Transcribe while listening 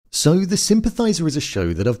So The Sympathizer is a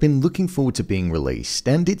show that I've been looking forward to being released,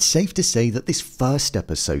 and it's safe to say that this first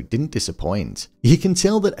episode didn't disappoint. You can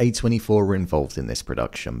tell that A24 were involved in this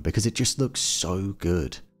production because it just looks so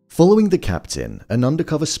good. Following the captain, an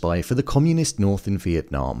undercover spy for the Communist North in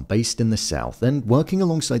Vietnam based in the South and working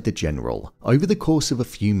alongside the general, over the course of a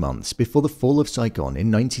few months before the fall of Saigon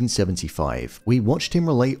in 1975, we watched him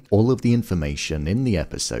relay all of the information in the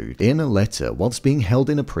episode in a letter whilst being held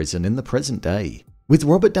in a prison in the present day. With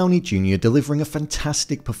Robert Downey Jr. delivering a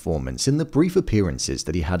fantastic performance in the brief appearances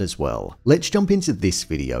that he had as well, let's jump into this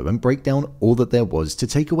video and break down all that there was to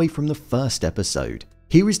take away from the first episode.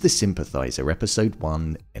 Here is The Sympathizer Episode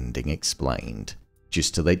 1 Ending Explained.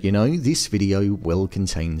 Just to let you know, this video will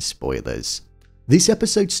contain spoilers. This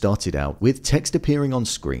episode started out with text appearing on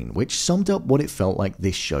screen which summed up what it felt like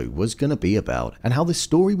this show was going to be about and how the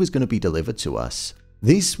story was going to be delivered to us.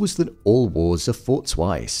 This was that all wars are fought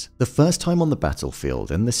twice, the first time on the battlefield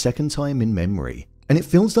and the second time in memory. And it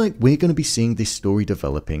feels like we're going to be seeing this story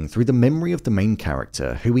developing through the memory of the main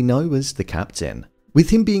character, who we know as the captain. With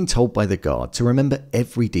him being told by the guard to remember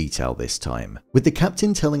every detail this time, with the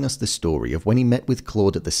captain telling us the story of when he met with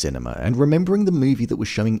Claude at the cinema and remembering the movie that was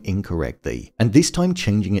showing incorrectly, and this time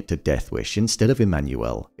changing it to Death Wish instead of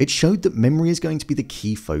Emmanuel, it showed that memory is going to be the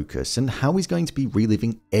key focus and how he's going to be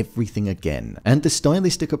reliving everything again, and the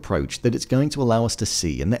stylistic approach that it's going to allow us to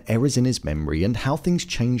see and the errors in his memory and how things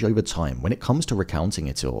change over time when it comes to recounting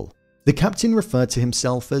it all. The captain referred to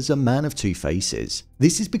himself as a man of two faces.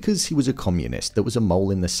 This is because he was a communist that was a mole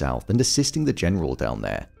in the south and assisting the general down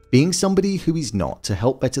there, being somebody who he's not to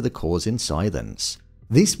help better the cause in silence.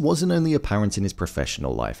 This wasn't only apparent in his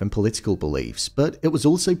professional life and political beliefs, but it was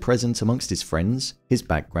also present amongst his friends, his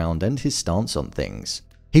background, and his stance on things.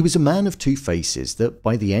 He was a man of two faces that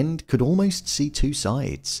by the end could almost see two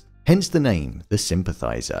sides. Hence the name, The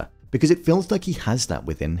Sympathizer, because it feels like he has that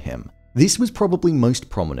within him. This was probably most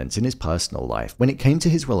prominent in his personal life when it came to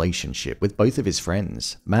his relationship with both of his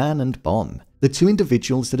friends, Man and Bon, the two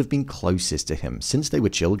individuals that have been closest to him since they were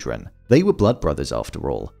children. They were blood brothers after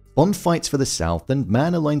all. Bon fights for the South and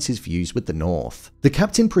Man aligns his views with the North. The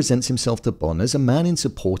captain presents himself to Bon as a man in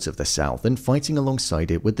support of the South and fighting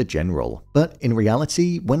alongside it with the general. But in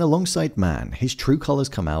reality, when alongside Man, his true colors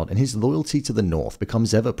come out and his loyalty to the North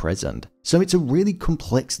becomes ever present. So it's a really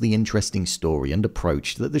complexly interesting story and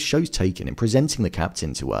approach that the show's taken in presenting the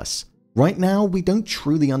captain to us. Right now, we don't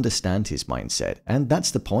truly understand his mindset, and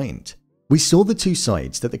that's the point. We saw the two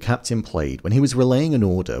sides that the captain played when he was relaying an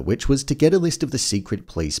order, which was to get a list of the secret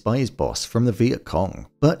police by his boss from the Viet Cong,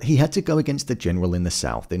 but he had to go against the general in the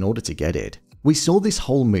South in order to get it. We saw this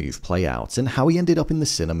whole move play out and how he ended up in the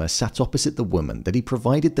cinema sat opposite the woman that he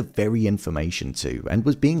provided the very information to and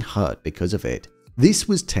was being hurt because of it. This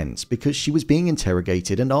was tense because she was being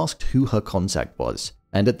interrogated and asked who her contact was.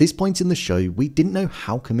 And at this point in the show, we didn't know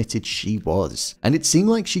how committed she was, and it seemed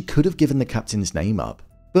like she could have given the captain's name up.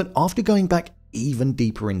 But after going back even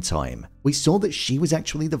deeper in time, we saw that she was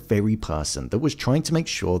actually the very person that was trying to make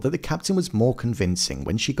sure that the captain was more convincing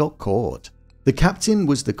when she got caught. The captain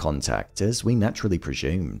was the contact, as we naturally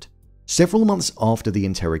presumed. Several months after the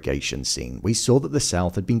interrogation scene, we saw that the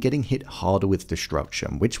South had been getting hit harder with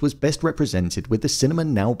destruction, which was best represented with the cinema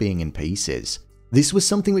now being in pieces. This was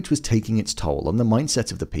something which was taking its toll on the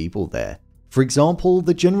mindset of the people there. For example,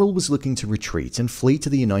 the general was looking to retreat and flee to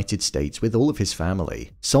the United States with all of his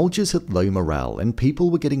family. Soldiers had low morale and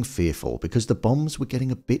people were getting fearful because the bombs were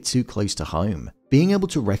getting a bit too close to home, being able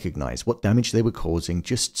to recognize what damage they were causing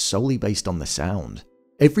just solely based on the sound.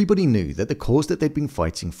 Everybody knew that the cause that they'd been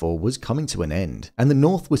fighting for was coming to an end, and the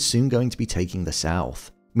North was soon going to be taking the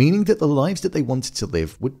South, meaning that the lives that they wanted to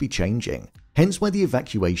live would be changing. Hence why the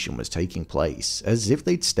evacuation was taking place, as if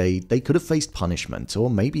they'd stayed, they could have faced punishment or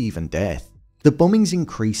maybe even death. The bombings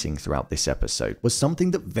increasing throughout this episode was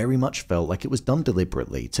something that very much felt like it was done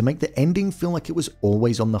deliberately to make the ending feel like it was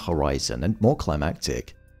always on the horizon and more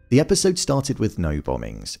climactic. The episode started with no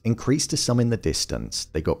bombings, increased to some in the distance,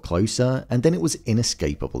 they got closer, and then it was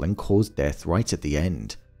inescapable and caused death right at the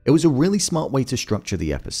end. It was a really smart way to structure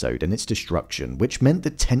the episode and its destruction, which meant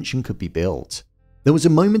that tension could be built. There was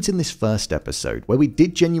a moment in this first episode where we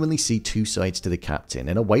did genuinely see two sides to the captain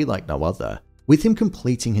in a way like no other. With him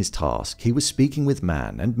completing his task, he was speaking with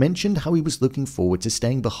Man and mentioned how he was looking forward to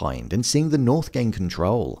staying behind and seeing the North gain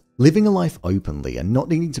control, living a life openly and not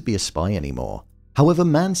needing to be a spy anymore. However,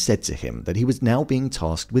 Man said to him that he was now being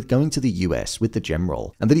tasked with going to the US with the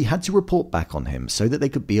general and that he had to report back on him so that they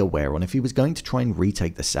could be aware on if he was going to try and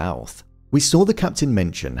retake the South. We saw the captain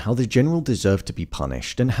mention how the general deserved to be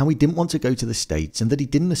punished and how he didn't want to go to the States and that he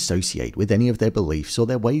didn't associate with any of their beliefs or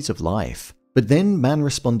their ways of life. But then Man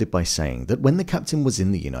responded by saying that when the captain was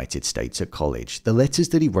in the United States at college, the letters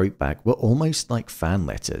that he wrote back were almost like fan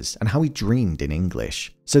letters and how he dreamed in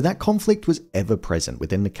English. So that conflict was ever present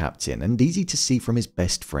within the captain and easy to see from his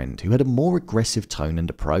best friend who had a more aggressive tone and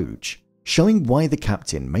approach, showing why the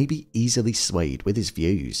captain may be easily swayed with his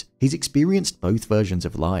views. He's experienced both versions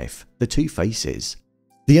of life, the two faces.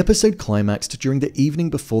 The episode climaxed during the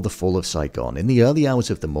evening before the fall of Saigon in the early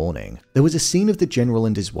hours of the morning. There was a scene of the general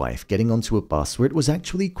and his wife getting onto a bus where it was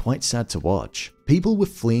actually quite sad to watch. People were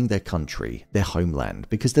fleeing their country, their homeland,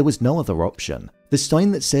 because there was no other option. The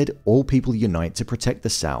sign that said, "All people unite to protect the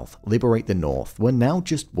South, liberate the North," were now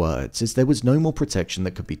just words as there was no more protection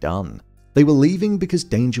that could be done. They were leaving because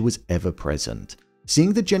danger was ever present.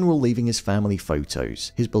 Seeing the general leaving his family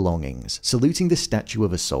photos, his belongings, saluting the statue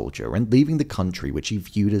of a soldier, and leaving the country which he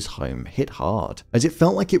viewed as home hit hard, as it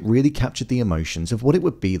felt like it really captured the emotions of what it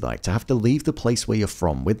would be like to have to leave the place where you're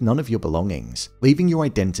from with none of your belongings, leaving your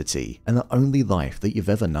identity and the only life that you've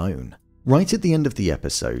ever known. Right at the end of the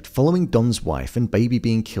episode, following Don's wife and baby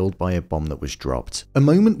being killed by a bomb that was dropped, a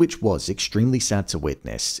moment which was extremely sad to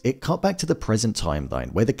witness, it cut back to the present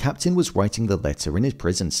timeline where the captain was writing the letter in his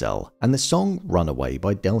prison cell, and the song Runaway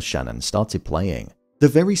by Del Shannon started playing. The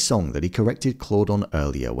very song that he corrected Claude on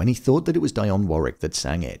earlier when he thought that it was Dionne Warwick that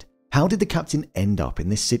sang it. How did the captain end up in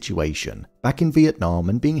this situation, back in Vietnam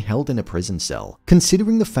and being held in a prison cell?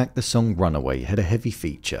 Considering the fact the song Runaway had a heavy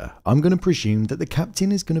feature, I'm going to presume that the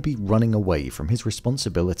captain is going to be running away from his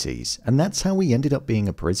responsibilities, and that's how he ended up being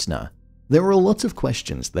a prisoner. There are a lot of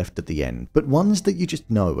questions left at the end, but ones that you just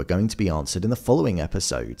know are going to be answered in the following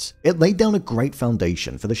episodes. It laid down a great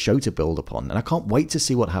foundation for the show to build upon, and I can't wait to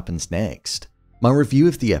see what happens next. My review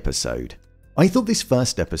of the episode. I thought this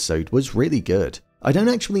first episode was really good. I don't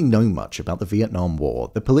actually know much about the Vietnam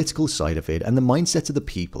War, the political side of it, and the mindset of the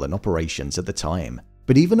people and operations at the time.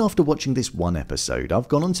 But even after watching this one episode, I've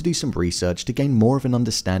gone on to do some research to gain more of an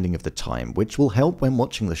understanding of the time, which will help when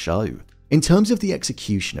watching the show. In terms of the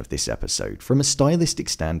execution of this episode, from a stylistic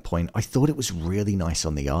standpoint, I thought it was really nice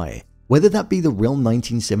on the eye. Whether that be the real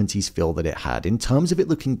 1970s feel that it had in terms of it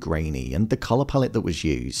looking grainy and the color palette that was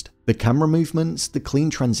used, the camera movements, the clean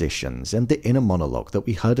transitions, and the inner monologue that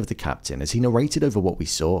we heard of the captain as he narrated over what we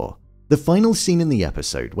saw. The final scene in the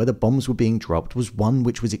episode where the bombs were being dropped was one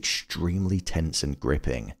which was extremely tense and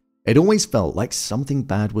gripping. It always felt like something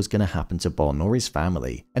bad was going to happen to Bon or his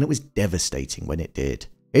family, and it was devastating when it did.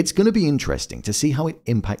 It's going to be interesting to see how it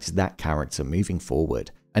impacts that character moving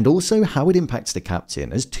forward, and also how it impacts the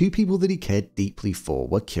captain as two people that he cared deeply for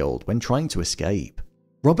were killed when trying to escape.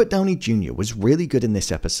 Robert Downey Jr. was really good in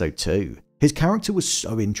this episode too. His character was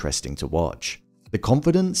so interesting to watch. The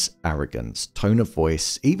confidence, arrogance, tone of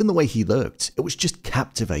voice, even the way he looked, it was just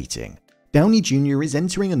captivating. Downey Jr. is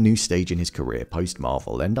entering a new stage in his career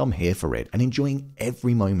post-Marvel, and I'm here for it and enjoying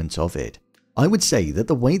every moment of it. I would say that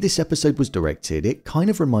the way this episode was directed, it kind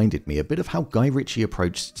of reminded me a bit of how Guy Ritchie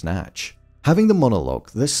approached Snatch. Having the monologue,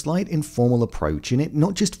 the slight informal approach in it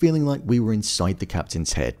not just feeling like we were inside the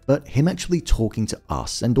captain's head, but him actually talking to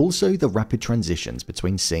us, and also the rapid transitions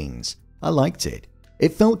between scenes. I liked it.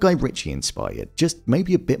 It felt Guy Ritchie inspired, just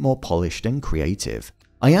maybe a bit more polished and creative.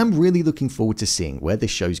 I am really looking forward to seeing where this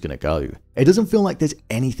show's gonna go. It doesn't feel like there's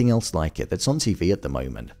anything else like it that's on TV at the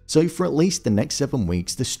moment. So for at least the next 7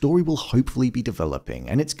 weeks, the story will hopefully be developing,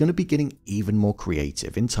 and it's gonna be getting even more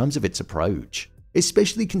creative in terms of its approach.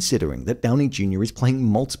 Especially considering that Downey Jr. is playing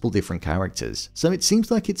multiple different characters, so it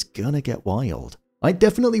seems like it's gonna get wild. I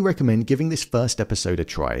definitely recommend giving this first episode a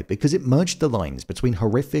try because it merged the lines between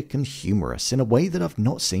horrific and humorous in a way that I've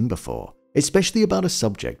not seen before, especially about a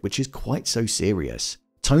subject which is quite so serious.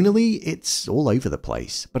 Tonally, it's all over the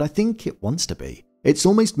place, but I think it wants to be. It's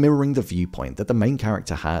almost mirroring the viewpoint that the main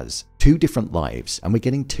character has, 2 different lives, and we're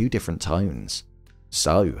getting 2 different tones.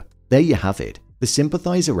 So, there you have it. The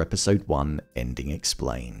Sympathizer Episode 1 Ending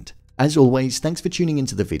Explained. As always, thanks for tuning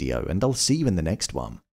into the video, and I'll see you in the next one.